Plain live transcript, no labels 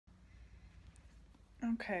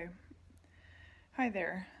Okay. Hi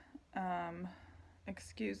there. Um,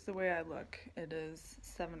 Excuse the way I look. It is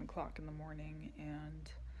 7 o'clock in the morning and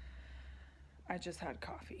I just had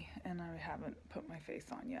coffee and I haven't put my face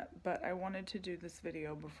on yet. But I wanted to do this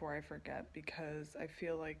video before I forget because I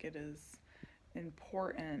feel like it is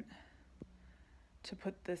important to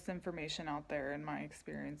put this information out there in my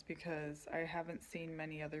experience because I haven't seen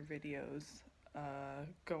many other videos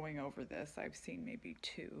going over this. I've seen maybe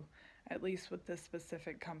two, at least with this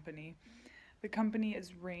specific company. The company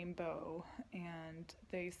is Rainbow, and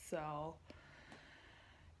they sell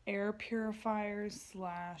air purifiers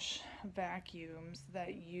slash vacuums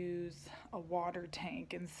that use a water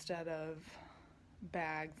tank instead of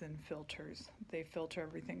bags and filters. They filter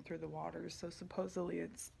everything through the water, so supposedly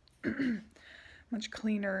it's much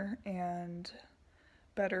cleaner and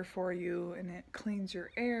better for you, and it cleans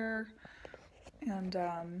your air. And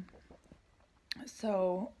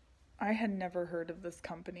so I had never heard of this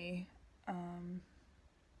company. Um,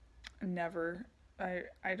 Never.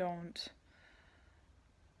 I don't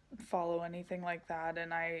follow anything like that,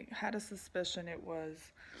 and I had a suspicion it was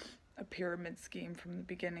a pyramid scheme from the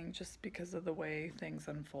beginning just because of the way things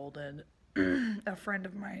unfolded. A friend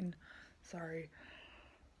of mine, sorry,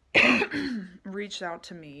 reached out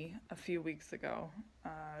to me a few weeks ago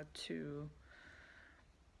to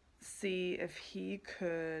see if he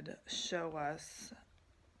could show us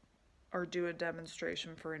or do a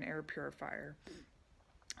demonstration for an air purifier.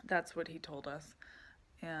 That's what he told us.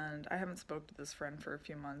 And I haven't spoke to this friend for a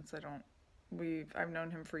few months. I've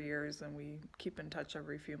known him for years and we keep in touch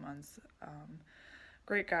every few months.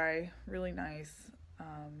 Great guy, really nice.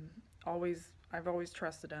 I've always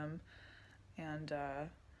trusted him. And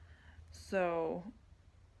so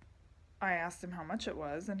I asked him how much it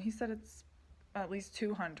was, and he said it's at least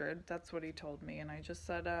 200. That's what he told me. And I just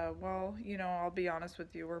said, well, I'll be honest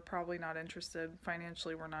with you. We're probably not interested.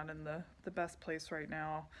 Financially, we're not in the best place right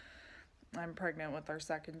now. I'm pregnant with our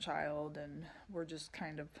second child, and we're just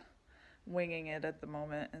kind of winging it at the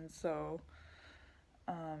moment. And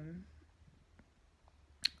um,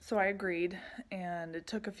 so I agreed, and it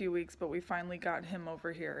took a few weeks, but we finally got him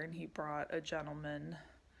over here, and he brought a gentleman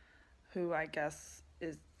who I guess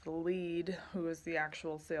is the lead, who is the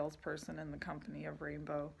actual salesperson in the company of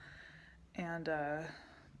Rainbow, and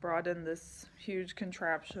brought in this huge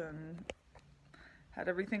contraption, had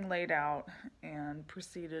everything laid out, and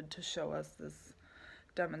proceeded to show us this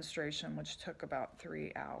demonstration, which took about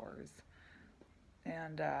 3 hours.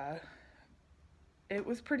 And it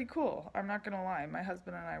was pretty cool. I'm not gonna lie. My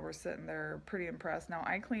husband and I were sitting there pretty impressed. Now,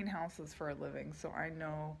 I clean houses for a living, so I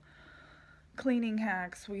know cleaning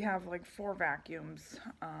hacks. We have like 4 vacuums.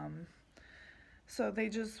 So they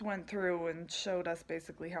just went through and showed us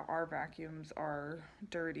basically how our vacuums are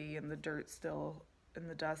dirty and the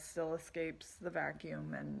dust still escapes the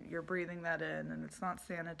vacuum and you're breathing that in and it's not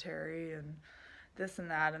sanitary and this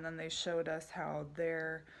and that. And then they showed us how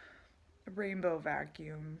their Rainbow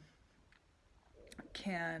vacuum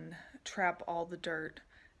can trap all the dirt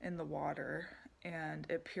in the water and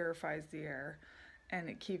it purifies the air and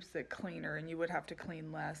it keeps it cleaner, and you would have to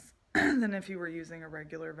clean less than if you were using a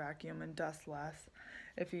regular vacuum, and dust less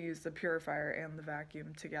if you use the purifier and the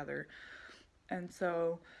vacuum together. And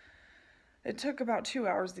so it took about 2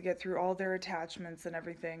 hours to get through all their attachments and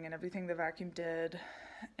everything the vacuum did.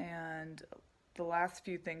 And the last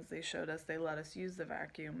few things they showed us, they let us use the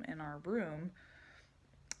vacuum in our room,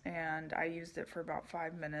 and I used it for about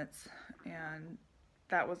 5 minutes, and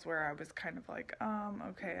that was where I was kind of like,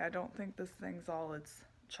 okay, I don't think this thing's all it's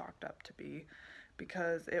chalked up to be,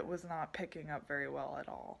 because it was not picking up very well at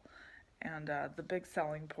all. And the big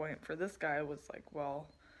selling point for this guy was like, well,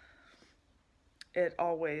 it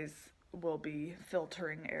always will be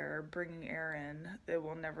filtering air, bringing air in. It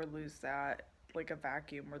will never lose that, like a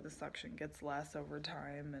vacuum where the suction gets less over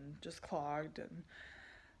time and just clogged. And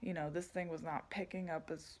this thing was not picking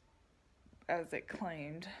up as it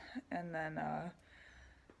claimed. And then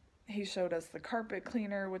he showed us the carpet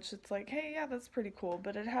cleaner, which it's like, hey, yeah, that's pretty cool,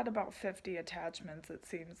 but it had about 50 attachments, it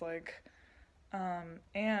seems like.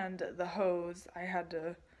 And the hose, I had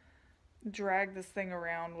to drag this thing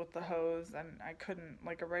around with the hose, and I couldn't,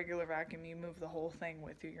 like a regular vacuum, you move the whole thing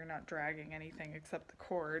with you. You're not dragging anything except the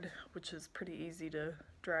cord, which is pretty easy to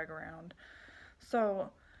drag around.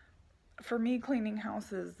 So for me cleaning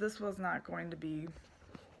houses, this was not going to be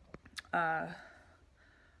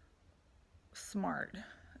smart.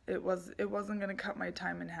 It wasn't going to cut my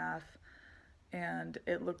time in half, and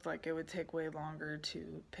it looked like it would take way longer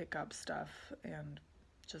to pick up stuff and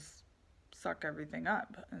just suck everything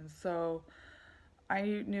up. And so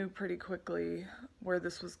I knew pretty quickly where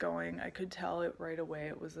this was going. I could tell it right away.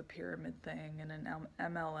 It was a pyramid thing and an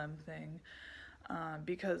MLM thing,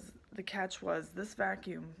 because the catch was this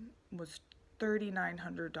vacuum was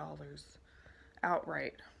 $3,900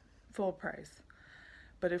 outright, full price.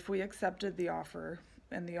 But if we accepted the offer,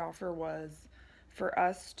 and the offer was for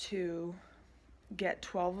us to get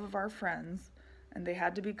 12 of our friends, and they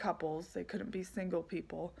had to be couples, they couldn't be single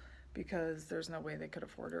people because there's no way they could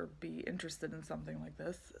afford or be interested in something like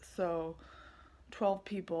this. So 12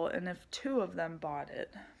 people, and if 2 of them bought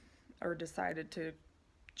it or decided to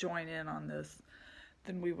join in on this,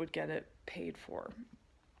 then we would get it paid for.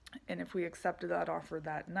 And if we accepted that offer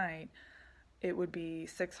that night, it would be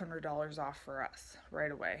 $600 off for us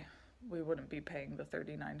right away. We wouldn't be paying the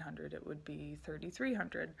 $3,900, it would be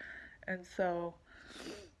 $3,300. And so,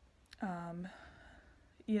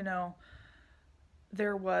 you know,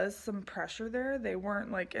 there was some pressure there. They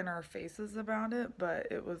weren't like in our faces about it, but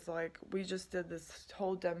it was like, we just did this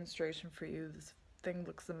whole demonstration for you. This thing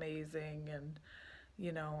looks amazing. And,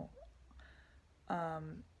 you know,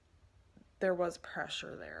 there was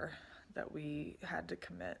pressure there that we had to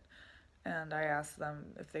commit. And I asked them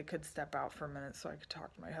if they could step out for a minute so I could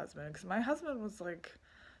talk to my husband, because my husband was like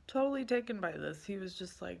totally taken by this. He was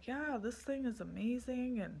just like, yeah, this thing is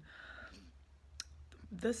amazing and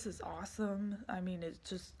this is awesome. I mean, it's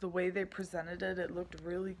just the way they presented it, it looked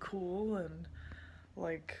really cool and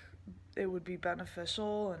like it would be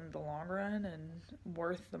beneficial in the long run and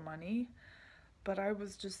worth the money. But I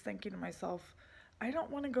was just thinking to myself, I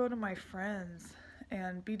don't want to go to my friends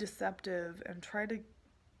and be deceptive and try to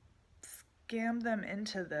scam them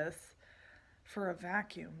into this for a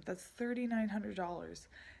vacuum that's $3,900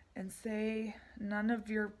 and say none of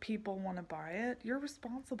your people want to buy it. You're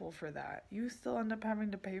responsible for that. You still end up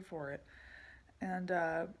having to pay for it. And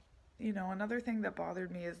you know, another thing that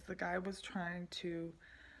bothered me is the guy was trying to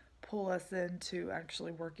pull us into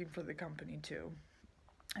actually working for the company too.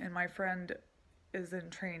 And my friend is in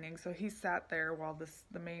training, so he sat there while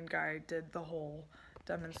the main guy did the whole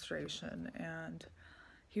demonstration, and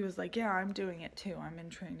he was like, yeah, I'm doing it too. I'm in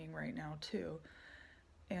training right now too.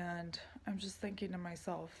 And I'm just thinking to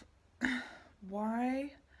myself,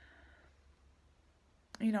 why,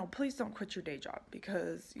 you know, please don't quit your day job,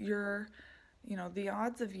 because you're, you know, the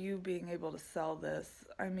odds of you being able to sell this,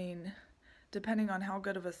 I mean, depending on how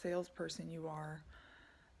good of a salesperson you are,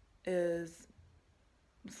 is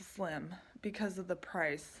slim because of the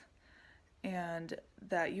price, and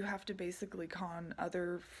that you have to basically con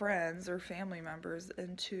other friends or family members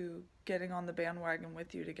into getting on the bandwagon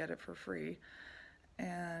with you to get it for free.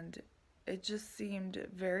 And it just seemed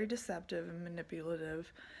very deceptive and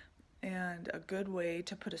manipulative, and a good way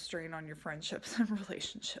to put a strain on your friendships and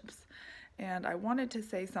relationships. And I wanted to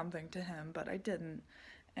say something to him, but I didn't.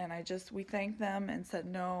 And we thanked them and said,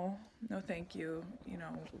 no, thank you. You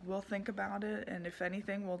know, we'll think about it, and if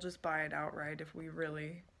anything, we'll just buy it outright if we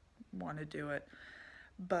really want to do it.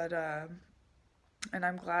 But and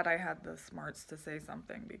I'm glad I had the smarts to say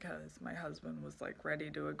something, because my husband was like ready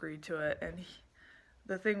to agree to it. And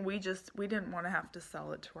the thing, we didn't want to have to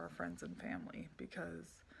sell it to our friends and family, because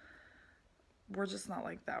we're just not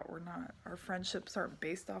like that. Our friendships aren't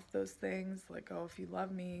based off those things, like, oh, if you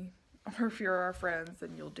love me or if you're our friends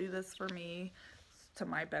then you'll do this for me to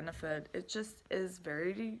my benefit. It just is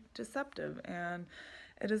very deceptive, and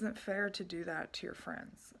it isn't fair to do that to your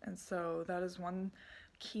friends. And so that is one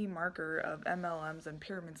key marker of MLMs and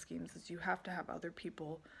pyramid schemes, is you have to have other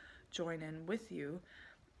people join in with you.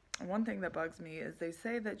 One thing that bugs me is they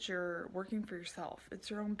say that you're working for yourself. It's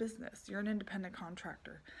your own business. You're an independent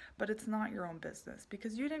contractor. But it's not your own business,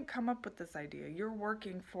 because you didn't come up with this idea. You're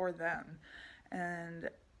working for them. And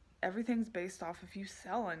everything's based off if you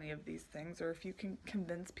sell any of these things, or if you can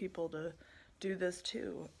convince people to do this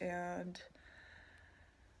too. And,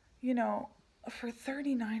 you know, for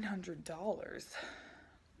 $3,900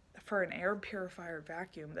 for an air purifier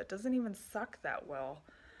vacuum that doesn't even suck that well,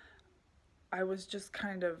 I was just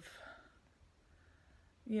kind of,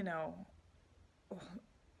 you know,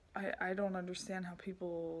 I don't understand how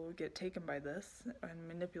people get taken by this and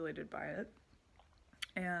manipulated by it.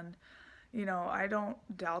 And, you know, I don't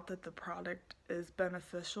doubt that the product is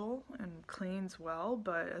beneficial and cleans well,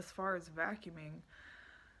 but as far as vacuuming,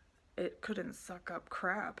 it couldn't suck up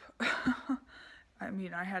crap. I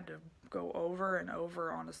mean, I had to go over and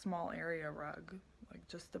over on a small area rug, like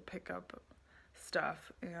just to pick up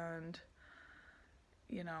stuff. And,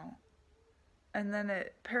 you know, and then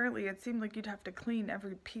apparently it seemed like you'd have to clean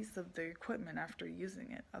every piece of the equipment after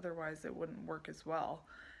using it, otherwise it wouldn't work as well.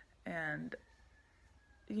 And,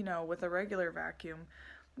 you know, with a regular vacuum,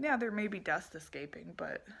 yeah, there may be dust escaping,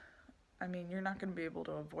 but I mean, you're not going to be able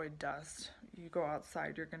to avoid dust. You go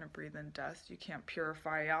outside, you're going to breathe in dust. You can't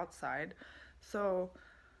purify outside. So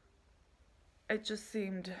it just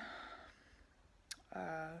seemed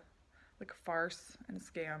like a farce and a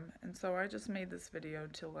scam. And so I just made this video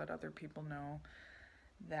to let other people know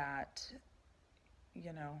that,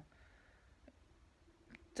 you know,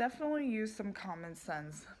 definitely use some common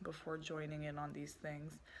sense before joining in on these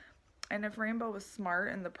things. And if Rainbow was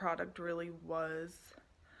smart and the product really was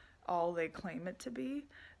all they claim it to be,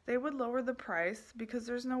 they would lower the price, because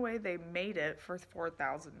there's no way they made it for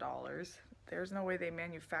 $4,000. There's no way they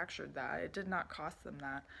manufactured that. It did not cost them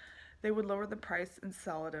that. They would lower the price and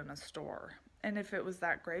sell it in a store. And if it was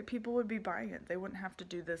that great, people would be buying it. They wouldn't have to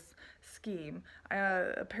do this scheme.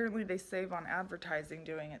 Apparently they save on advertising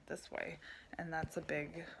doing it this way. And that's a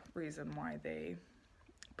big reason why they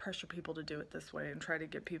pressure people to do it this way and try to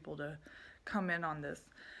get people to come in on this.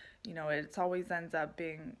 You know, it's always ends up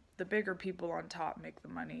being the bigger people on top make the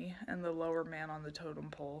money, and the lower man on the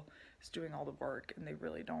totem pole is doing all the work, and they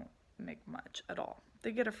really don't make much at all.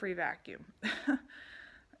 They get a free vacuum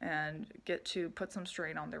and get to put some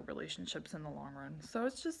strain on their relationships in the long run. So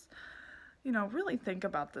it's just, you know, really think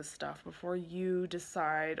about this stuff before you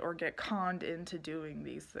decide or get conned into doing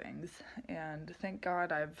these things. And thank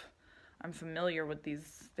God I'm familiar with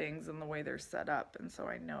these things and the way they're set up, and so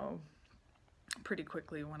I know pretty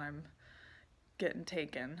quickly when I'm getting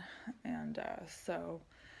taken. And so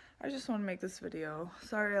I just want to make this video.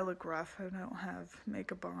 Sorry I look rough. I don't have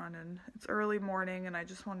makeup on, and it's early morning, and I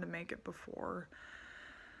just wanted to make it before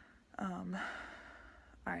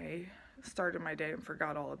I started my day and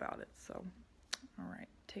forgot all about it. So, all right,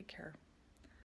 take care.